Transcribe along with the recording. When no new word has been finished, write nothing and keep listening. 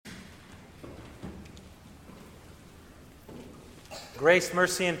Grace,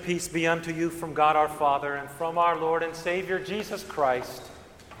 mercy, and peace be unto you from God our Father and from our Lord and Savior Jesus Christ.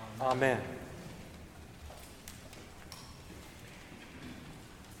 Amen.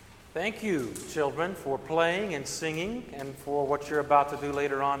 Thank you, children, for playing and singing and for what you're about to do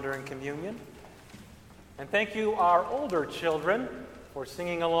later on during communion. And thank you, our older children, for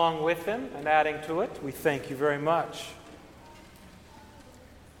singing along with them and adding to it. We thank you very much.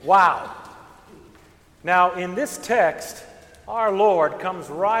 Wow. Now, in this text, our Lord comes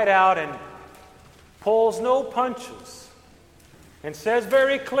right out and pulls no punches and says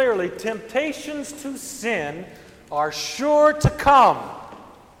very clearly, temptations to sin are sure to come.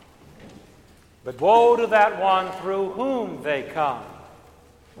 But woe to that one through whom they come.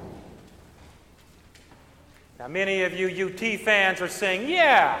 Now, many of you UT fans are saying,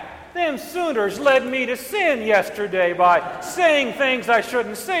 yeah, them Sooners led me to sin yesterday by saying things I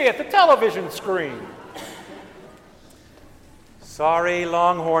shouldn't say at the television screen. Sorry,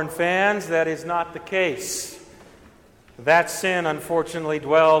 Longhorn fans, that is not the case. That sin, unfortunately,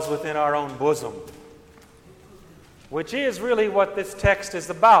 dwells within our own bosom, which is really what this text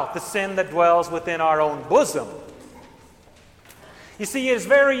is about, the sin that dwells within our own bosom. You see, it is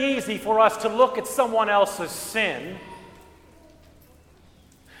very easy for us to look at someone else's sin,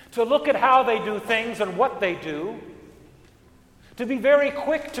 to look at how they do things and what they do, to be very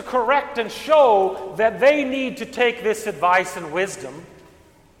quick to correct and show that they need to take this advice and wisdom,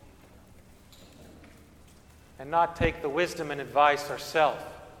 and not take the wisdom and advice ourselves.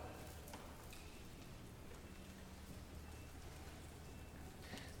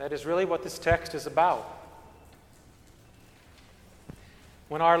 That is really what this text is about.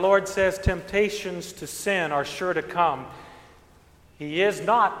 When our Lord says temptations to sin are sure to come, He is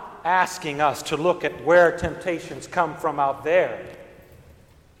not asking us to look at where temptations come from out there.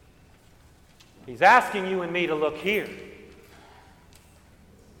 He's asking you and me to look here,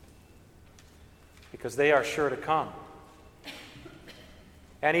 because they are sure to come.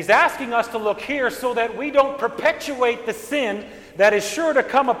 And He's asking us to look here so that we don't perpetuate the sin that is sure to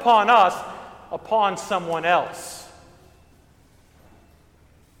come upon us, upon someone else.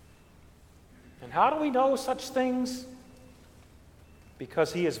 And how do we know such things?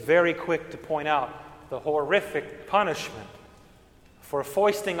 Because He is very quick to point out the horrific punishment for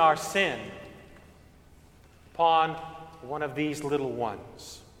foisting our sin upon one of these little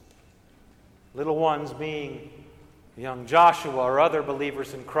ones. Little ones being young Joshua or other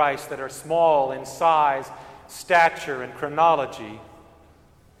believers in Christ that are small in size, stature, and chronology,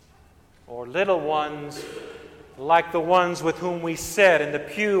 or little ones like the ones with whom we sit in the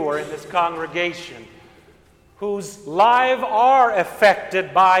pew or in this congregation, whose lives are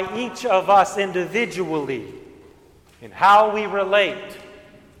affected by each of us individually in how we relate,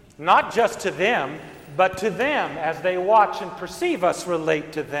 not just to them, but to them as they watch and perceive us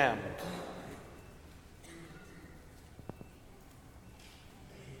relate to them.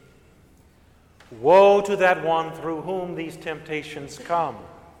 Woe to that one through whom these temptations come.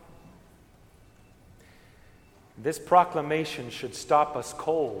 This proclamation should stop us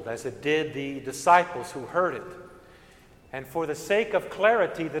cold, as it did the disciples who heard it. And for the sake of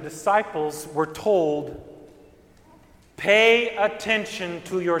clarity, the disciples were told, pay attention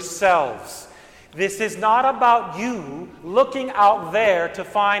to yourselves. This is not about you looking out there to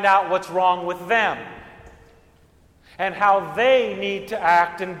find out what's wrong with them and how they need to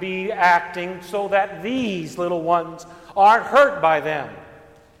act and be acting so that these little ones aren't hurt by them.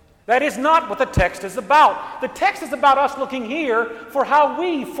 That is not what the text is about. The text is about us looking here for how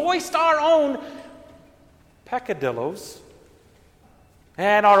we foist our own peccadillos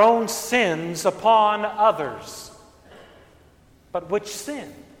and our own sins upon others. But which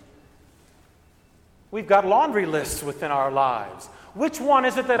sin? We've got laundry lists within our lives. Which one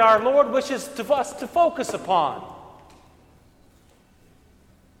is it that our Lord wishes us to focus upon?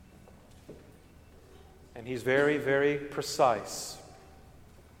 And He's very, very precise.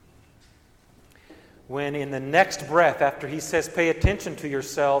 When in the next breath, after He says, pay attention to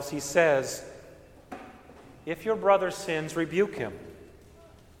yourselves, He says, if your brother sins, rebuke him.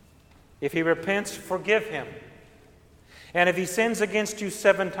 If he repents, forgive him. And if he sins against you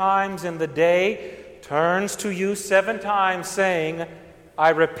 7 times in the day, turns to you 7 times saying, I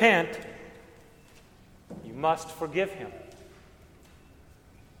repent, you must forgive him.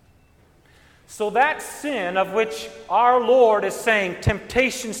 So that sin of which our Lord is saying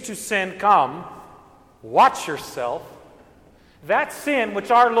temptations to sin come, watch yourself. That sin which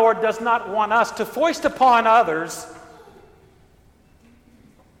our Lord does not want us to foist upon others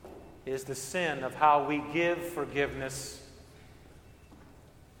is the sin of how we give forgiveness,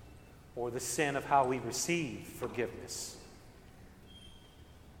 or the sin of how we receive forgiveness.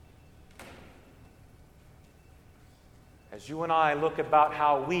 As you and I look about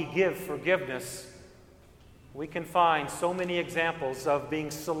how we give forgiveness, we can find so many examples of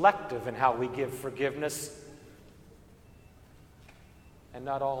being selective in how we give forgiveness and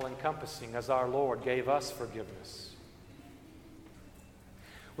not all-encompassing as our Lord gave us forgiveness.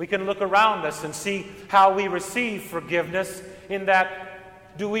 We can look around us and see how we receive forgiveness, in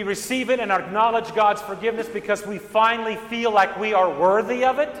that, do we receive it and acknowledge God's forgiveness because we finally feel like we are worthy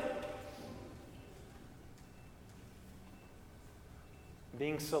of it?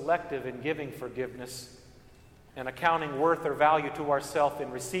 Being selective in giving forgiveness and accounting worth or value to ourselves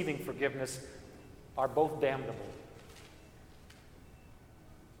in receiving forgiveness are both damnable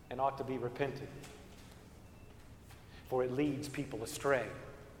and ought to be repented, for it leads people astray.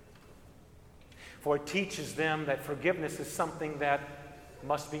 For it teaches them that forgiveness is something that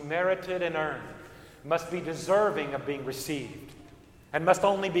must be merited and earned, must be deserving of being received, and must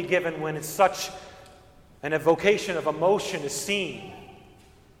only be given when it's such an evocation of emotion is seen.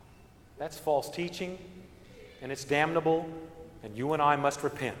 That's false teaching, and it's damnable, and you and I must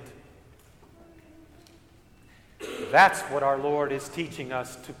repent. That's what our Lord is teaching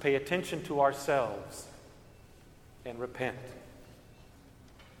us, to pay attention to ourselves and repent.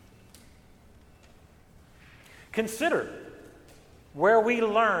 Consider where we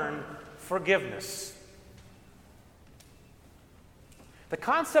learn forgiveness. The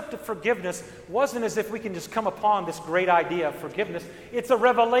concept of forgiveness wasn't as if we can just come upon this great idea of forgiveness. It's a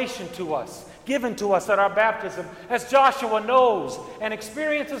revelation to us, given to us at our baptism, as Joshua knows and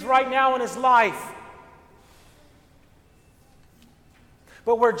experiences right now in his life.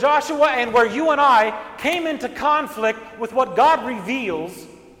 But where Joshua and where you and I came into conflict with what God reveals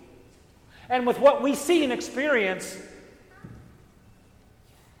and with what we see and experience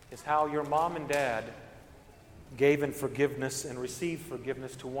is how your mom and dad gave in forgiveness and received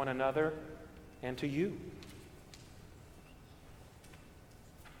forgiveness to one another and to you.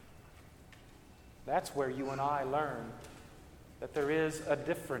 That's where you and I learn that there is a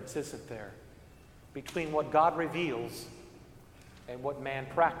difference, isn't there, between what God reveals and what man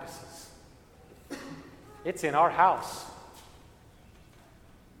practices. It's in our house.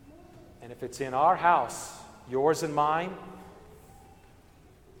 And if it's in our house, yours and mine,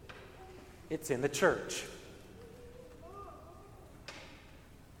 it's in the church.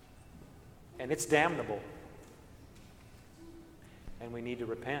 And it's damnable. And we need to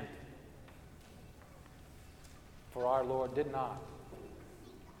repent. For our Lord did not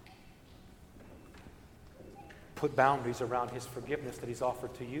put boundaries around His forgiveness that He's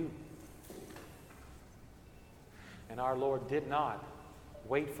offered to you. And our Lord did not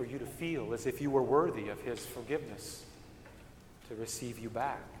wait for you to feel as if you were worthy of His forgiveness to receive you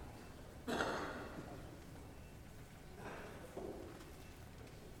back.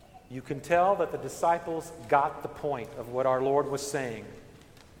 You can tell that the disciples got the point of what our Lord was saying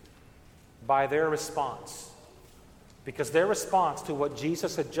by their response. Because their response to what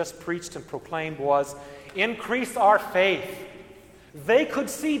Jesus had just preached and proclaimed was, increase our faith. They could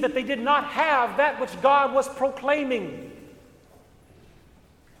see that they did not have that which God was proclaiming.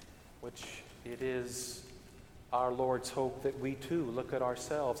 Which it is our Lord's hope that we too look at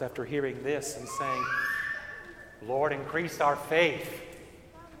ourselves after hearing this and saying, Lord, increase our faith.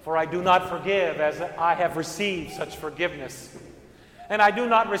 For I do not forgive as I have received such forgiveness. And I do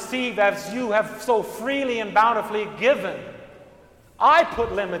not receive as you have so freely and bountifully given. I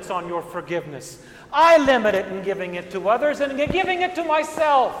put limits on your forgiveness. I limit it in giving it to others and in giving it to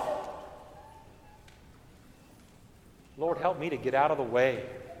myself. Lord, help me to get out of the way.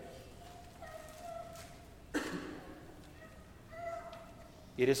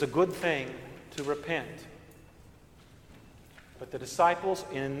 It is a good thing to repent. But the disciples,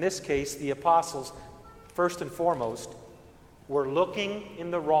 and in this case the apostles, first and foremost, were looking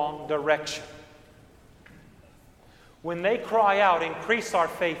in the wrong direction. When they cry out, increase our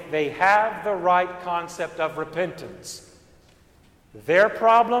faith, they have the right concept of repentance. Their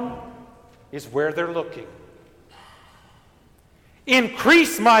problem is where they're looking.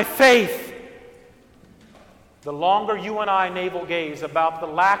 Increase my faith. The longer you and I navel gaze about the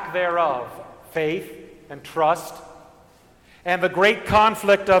lack thereof, faith and trust, and the great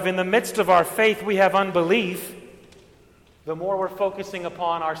conflict of in the midst of our faith we have unbelief, the more we're focusing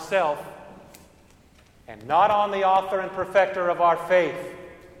upon ourselves and not on the author and perfecter of our faith.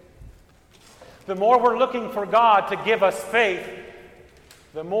 The more we're looking for God to give us faith,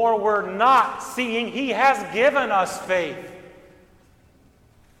 the more we're not seeing He has given us faith.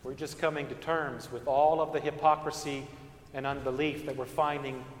 We're just coming to terms with all of the hypocrisy and unbelief that we're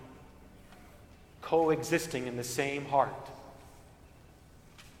finding coexisting in the same heart.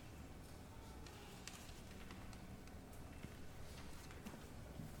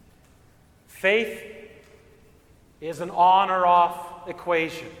 Faith is an on or off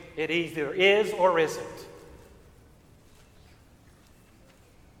equation. It either is or isn't.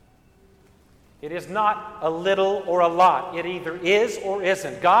 It is not a little or a lot. It either is or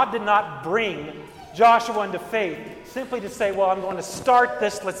isn't. God did not bring Joshua into faith simply to say, well, I'm going to start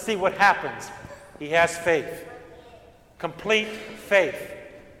this, let's see what happens. He has faith. Complete faith.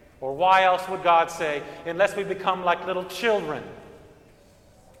 Or why else would God say, unless we become like little children?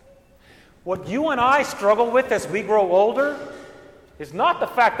 What you and I struggle with as we grow older is not the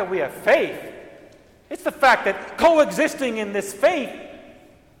fact that we have faith. It's the fact that coexisting in this faith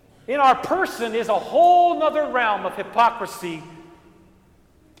in our person is a whole other realm of hypocrisy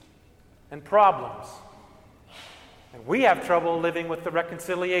and problems. And we have trouble living with the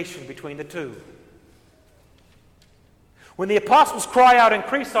reconciliation between the two. When the apostles cry out,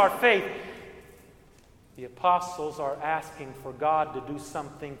 increase our faith, the apostles are asking for God to do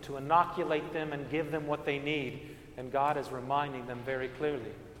something to inoculate them and give them what they need. And God is reminding them very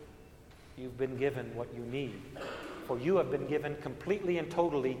clearly, you've been given what you need. For you have been given completely and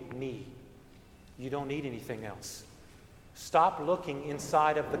totally me. You don't need anything else. Stop looking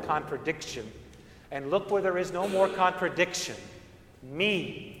inside of the contradiction and look where there is no more contradiction.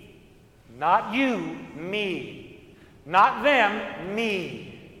 Me. Not you, me. Not them, me.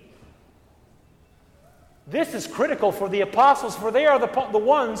 This is critical for the apostles, for they are the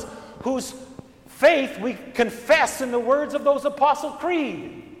ones whose faith we confess in the words of those Apostle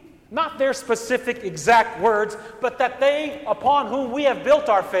Creed. Not their specific exact words, but that they, upon whom we have built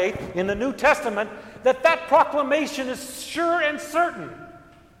our faith in the New Testament, that proclamation is sure and certain.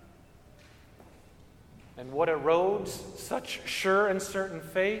 And what erodes such sure and certain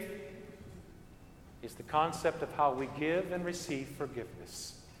faith is the concept of how we give and receive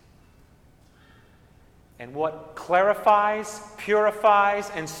forgiveness. And what clarifies,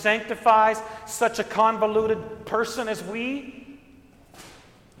 purifies, and sanctifies such a convoluted person as we?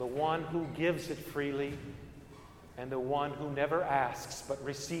 The one who gives it freely, and the one who never asks but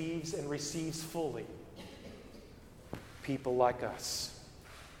receives and receives fully. People like us.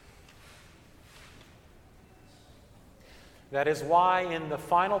 That is why in the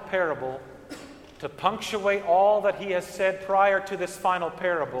final parable, to punctuate all that he has said prior to this final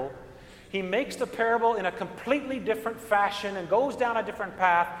parable, he makes the parable in a completely different fashion and goes down a different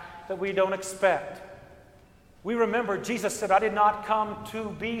path that we don't expect. We remember Jesus said, I did not come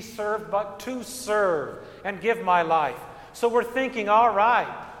to be served, but to serve and give my life. So we're thinking, all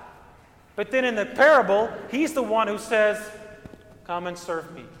right. But then in the parable, he's the one who says, come and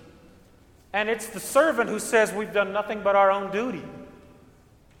serve me. And it's the servant who says, we've done nothing but our own duty.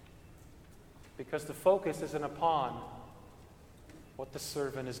 Because the focus isn't upon what the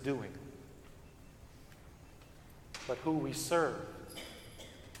servant is doing, but who we serve.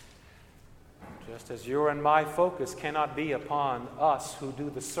 Just as your and my focus cannot be upon us who do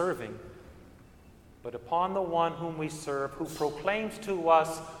the serving, but upon the one whom we serve, who proclaims to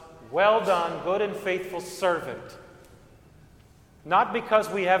us, well done, good and faithful servant. Not because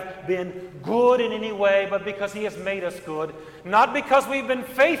we have been good in any way, but because he has made us good. Not because we've been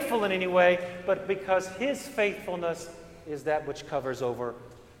faithful in any way, but because his faithfulness is that which covers over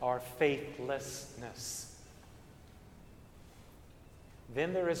our faithlessness.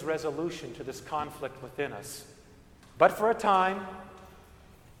 Then there is resolution to this conflict within us. But for a time,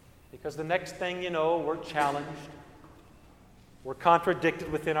 because the next thing you know, we're challenged, we're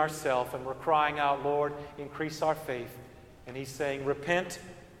contradicted within ourselves, and we're crying out, Lord, increase our faith. And he's saying, repent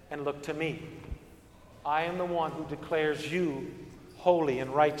and look to me. I am the one who declares you holy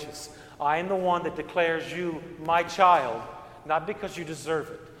and righteous. I am the one that declares you my child, not because you deserve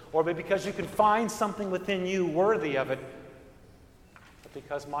it, or because you can find something within you worthy of it,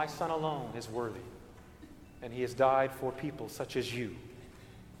 because my Son alone is worthy, and he has died for people such as you.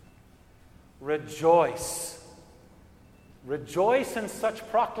 Rejoice. Rejoice in such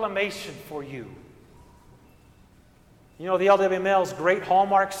proclamation for you. You know the LWML's great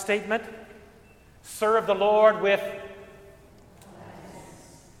hallmark statement? Serve the Lord with...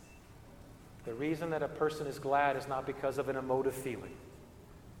 The reason that a person is glad is not because of an emotive feeling,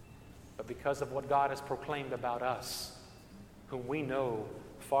 but because of what God has proclaimed about us, whom we know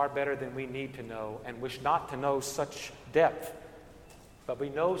far better than we need to know, and wish not to know such depth. But we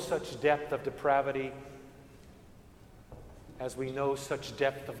know such depth of depravity as we know such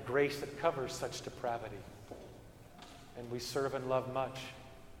depth of grace that covers such depravity. And we serve and love much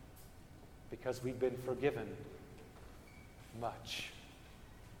because we've been forgiven much.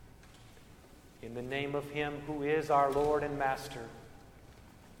 In the name of him who is our Lord and Master,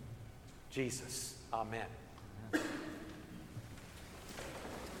 Jesus. Amen.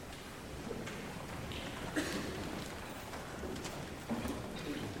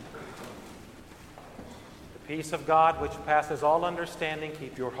 peace of God, which passes all understanding,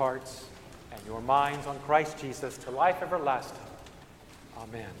 keep your hearts and your minds on Christ Jesus to life everlasting.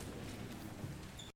 Amen.